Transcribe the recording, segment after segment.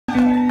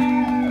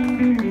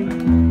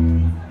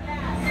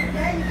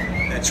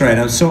That's right.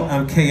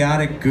 I'm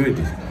chaotic good.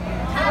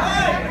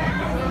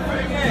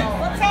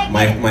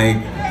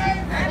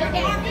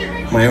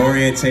 My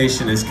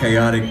orientation is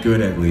chaotic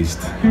good, at least.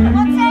 We'll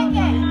take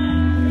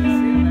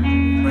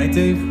it. Right,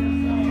 Dave?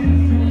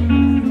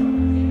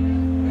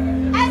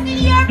 As the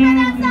European,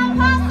 that's not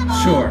possible.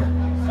 Sure.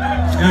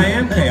 I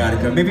am chaotic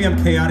good. Maybe I'm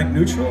chaotic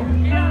neutral.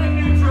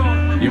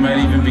 You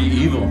might even be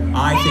evil.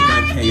 I think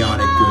I'm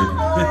chaotic good.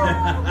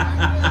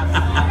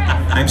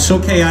 I'm so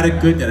chaotic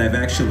good that I've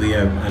actually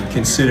I'm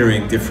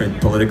considering different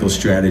political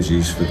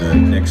strategies for the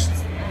next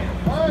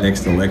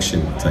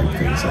election type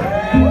things.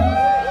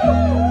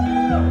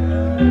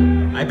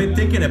 I've been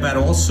thinking about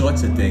all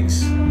sorts of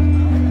things.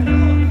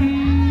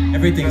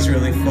 Everything's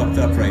really fucked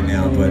up right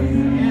now, but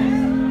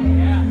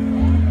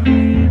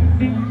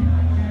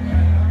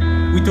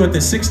we thought the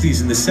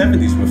 60s and the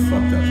 70s were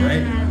fucked up,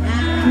 right?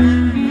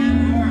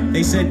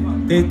 They said,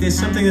 there's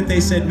something that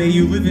they said, may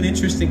you live in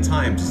interesting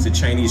times. It's a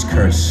Chinese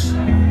curse.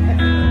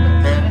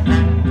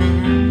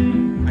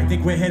 I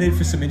think we're headed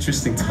for some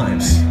interesting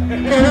times.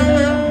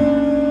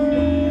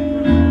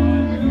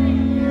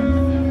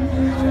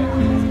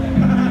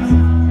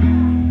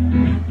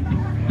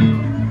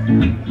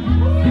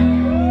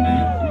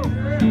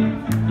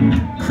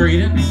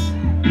 Credence?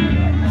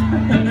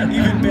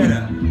 Even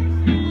better.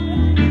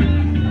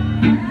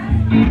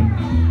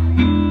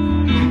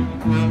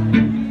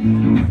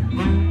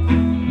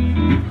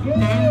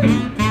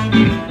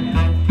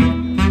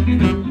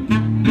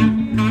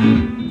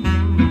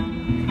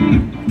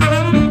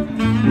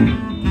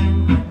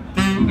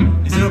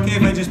 Is it okay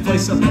if I just play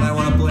something I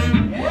want to play?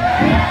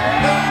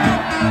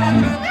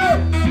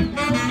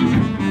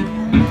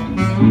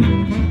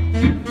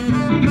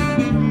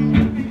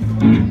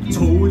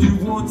 Told you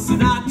once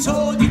and I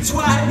told you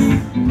twice.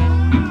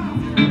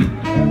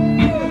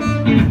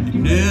 You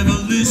never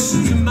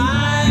listen to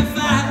my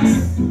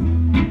advice.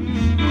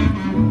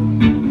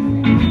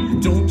 You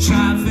don't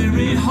try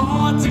very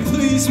hard to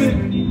please me.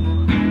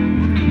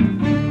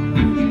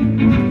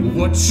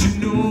 What you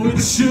know, it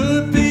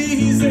should be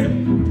easy.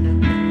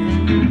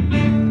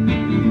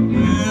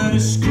 Well,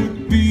 this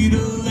could be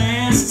the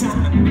last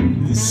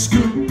time. This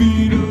could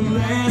be the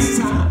last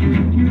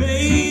time.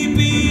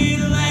 Maybe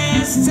the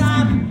last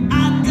time.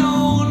 I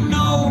don't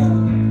know.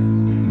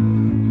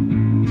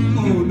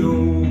 Oh no.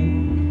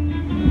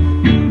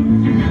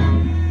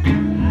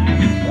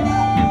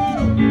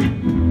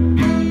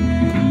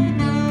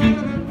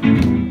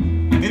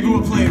 Maybe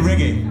we'll play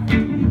reggae.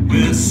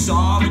 Well,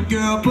 sorry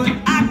girl, but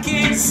I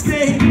can't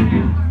stay.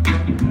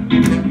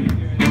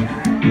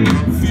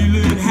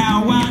 Feeling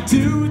how I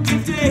do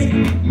today.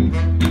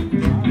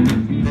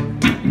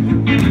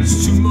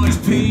 There's too much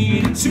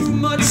pain, too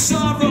much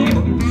sorrow.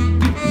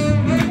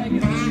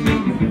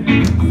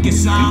 I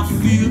guess I'll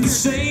feel the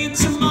same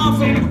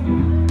tomorrow.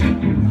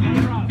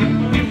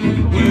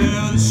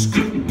 Well, this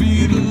could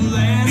be the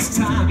last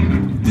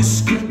time.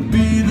 This could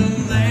be the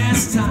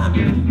last time.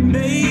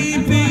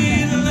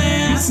 Maybe the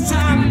last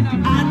time.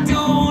 I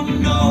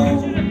don't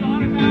know.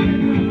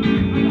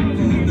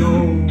 Oh no.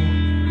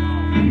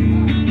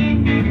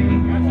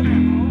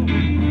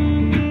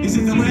 Is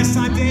it the last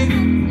time, Dave?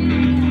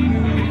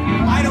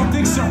 I don't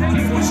think so,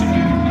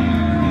 unfortunately.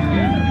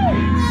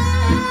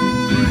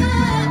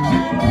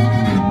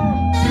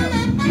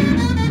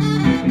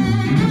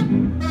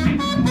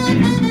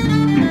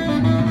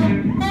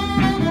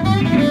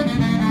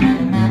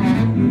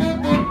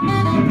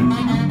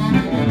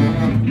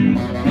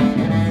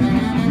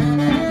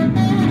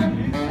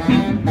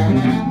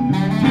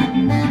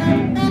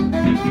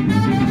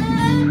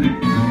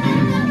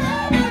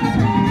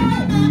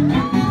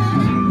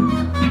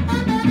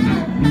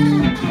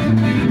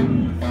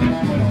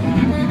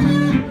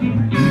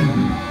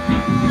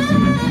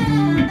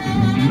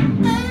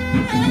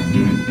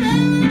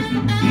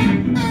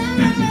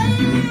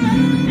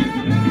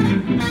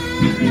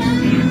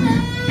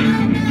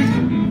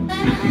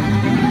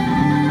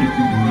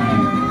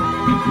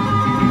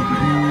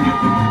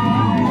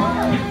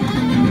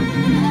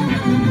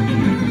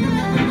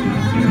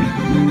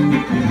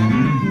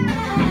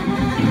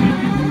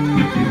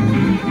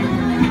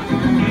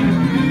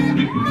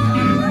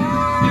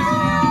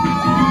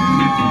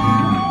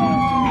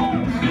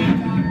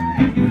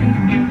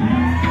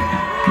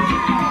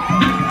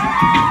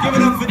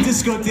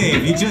 Disco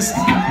Dave, you just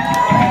keep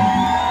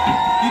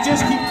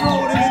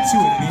throwing him into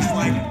it, and he's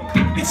like,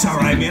 it's all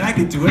right, man, I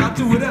can do it, I'll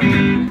do whatever.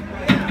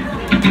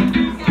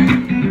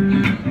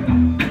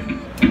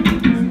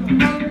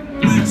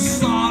 I'm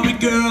sorry,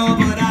 girl,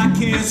 but I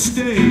can't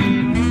stay.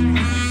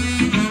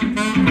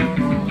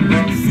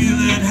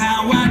 Feeling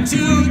how I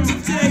do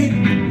today.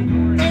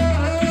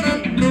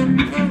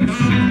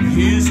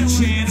 Here's a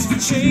chance to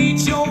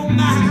change your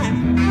mind.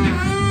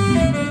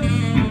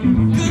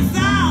 'Cause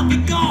I'll be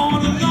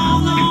gone a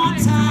long, long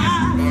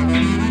time.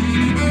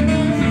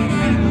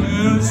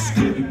 Well, this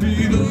could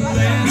be the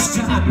last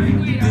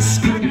time. This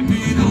could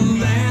be the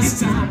last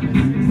time.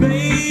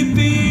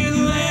 Maybe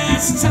the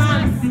last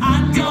time.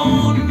 I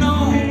don't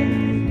know.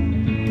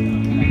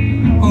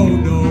 Oh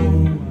no.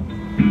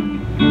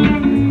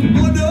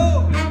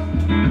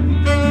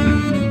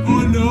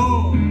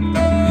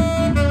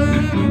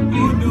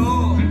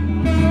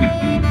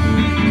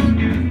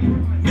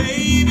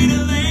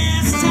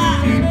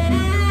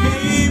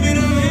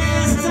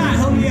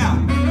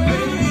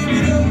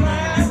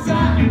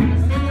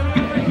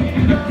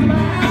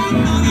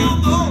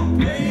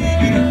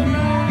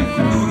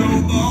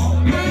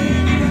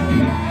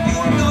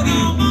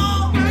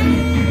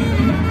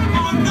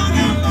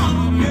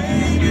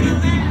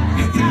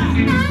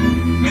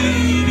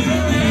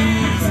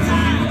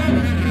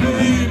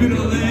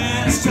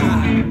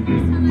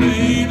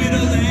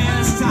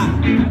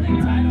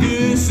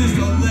 This is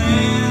the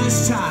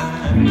last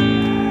time.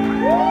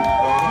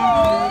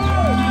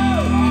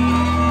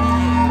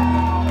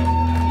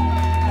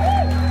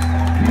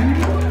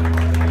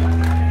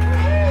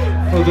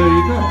 Oh, there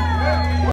you go.